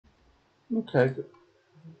Okay,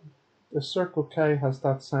 the circle K has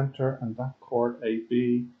that center and that chord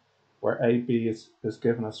AB, where AB is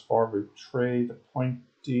given as 4 root 3. The point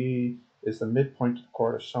D is the midpoint of the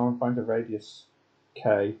chord as shown. Find the radius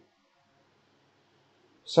K.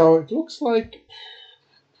 So it looks like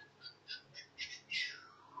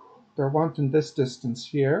they're wanting this distance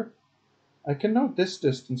here. I can note this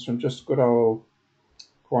distance from just good old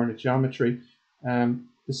coordinate geometry. The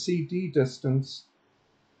CD distance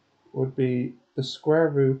would be the square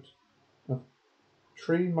root of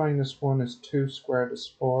 3 minus 1 is 2 squared is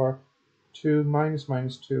 4. 2 minus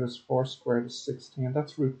 2 is 4 squared is 16.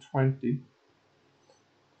 That's root 20.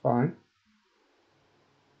 Fine.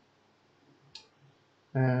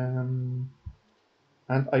 And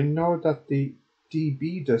I know that the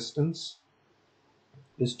DB distance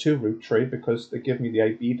is 2 root 3 because they give me the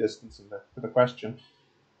AB distance in the question.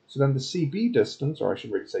 So then the CB distance, or I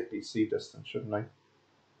should really say BC distance, shouldn't I?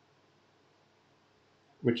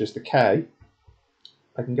 Which is the K.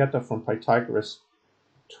 I can get that from Pythagoras.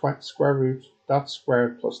 Square root that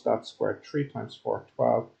squared plus that squared, 3 times 4,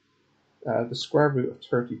 12. The square root of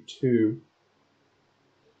 32,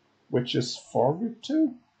 which is 4 root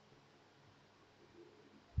 2.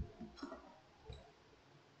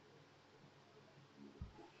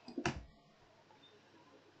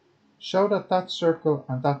 Show that that circle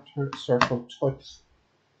and that circle touch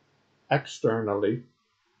externally.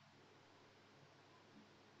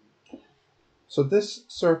 So this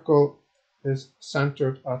circle is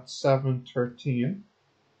centered at 7, 13,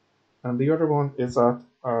 and the other one is at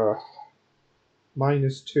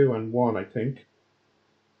minus 2 and 1, I think.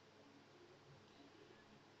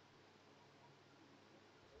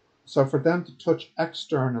 So for them to touch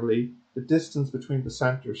externally, the distance between the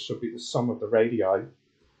centers should be the sum of the radii.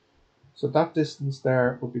 So that distance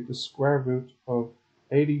there would be the square root of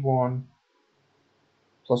 81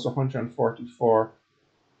 plus 144,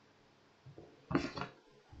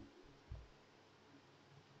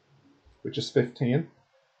 which is 15.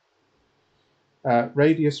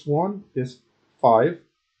 Radius 1 is 5,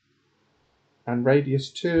 and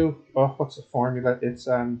radius 2, what's the formula? It's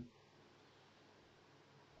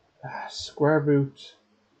square root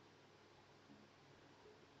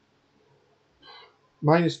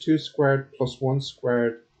minus 2 squared plus 1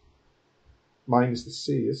 squared minus the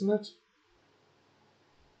c, isn't it?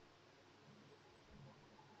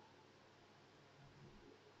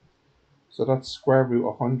 So that's square root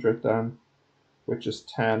 100 then, which is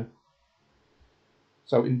 10.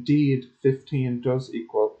 So indeed, 15 does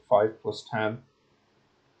equal 5 plus 10.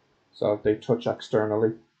 So they touch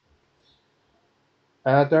externally.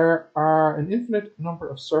 There are an infinite number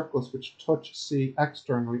of circles which touch C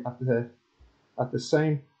externally at the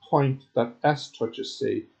same point that S touches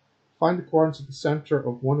C. Find the coordinates of the center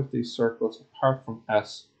of one of these circles apart from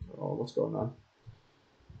S. Oh, what's going on?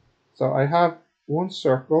 So I have one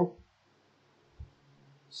circle,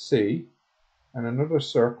 C, and another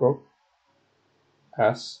circle,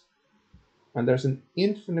 S, and there's an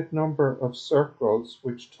infinite number of circles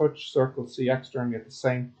which touch circle C externally at the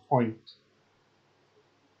same point.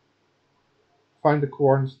 Find the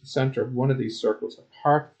coordinates of the center of one of these circles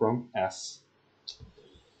apart from S.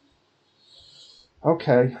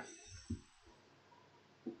 Okay.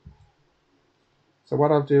 So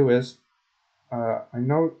what I'll do is, I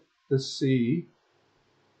know the C,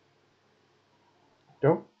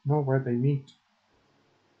 don't know where they meet.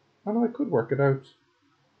 Oh no, I could work it out.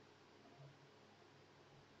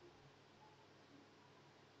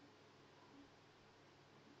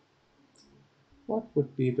 What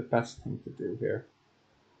would be the best thing to do here?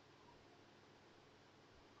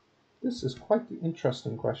 This is quite the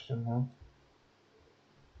interesting question now.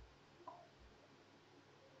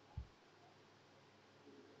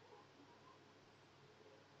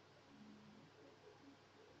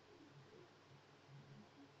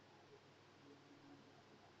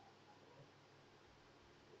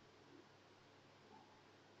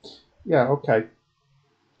 Yeah, okay.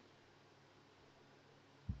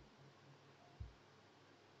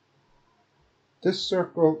 This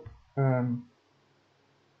circle,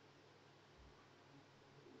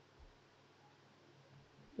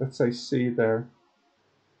 let's say C there.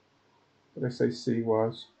 What did I say C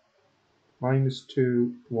was? Minus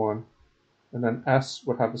 2, 1. And then S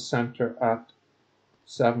would have a center at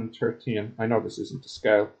 7, 13. I know this isn't to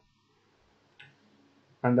scale.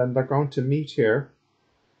 And then they're going to meet here.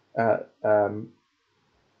 But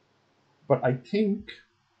I think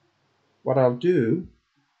what I'll do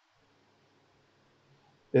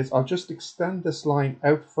is I'll just extend this line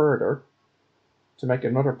out further to make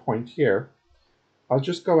another point here. I'll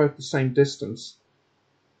just go out the same distance.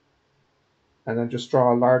 and then just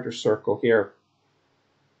draw a larger circle here.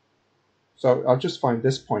 So I'll just find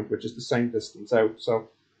this point, which is the same distance out. So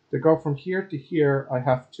to go from here to here, I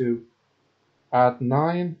have to add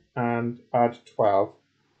 9 and add 12.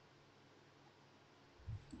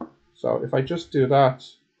 So if I just do that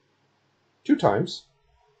 2 times,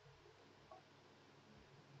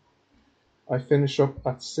 I finish up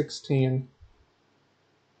at 16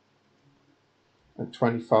 and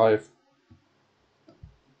 25.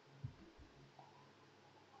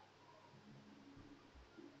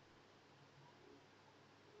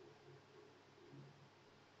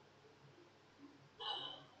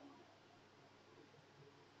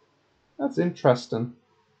 That's interesting.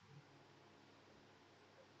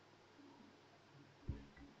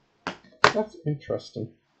 That's interesting.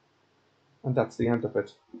 And that's the end of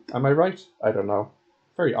it. Am I right? I don't know.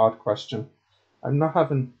 Very odd question. I'm not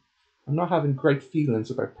having great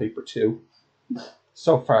feelings about paper 2.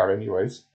 So far anyways.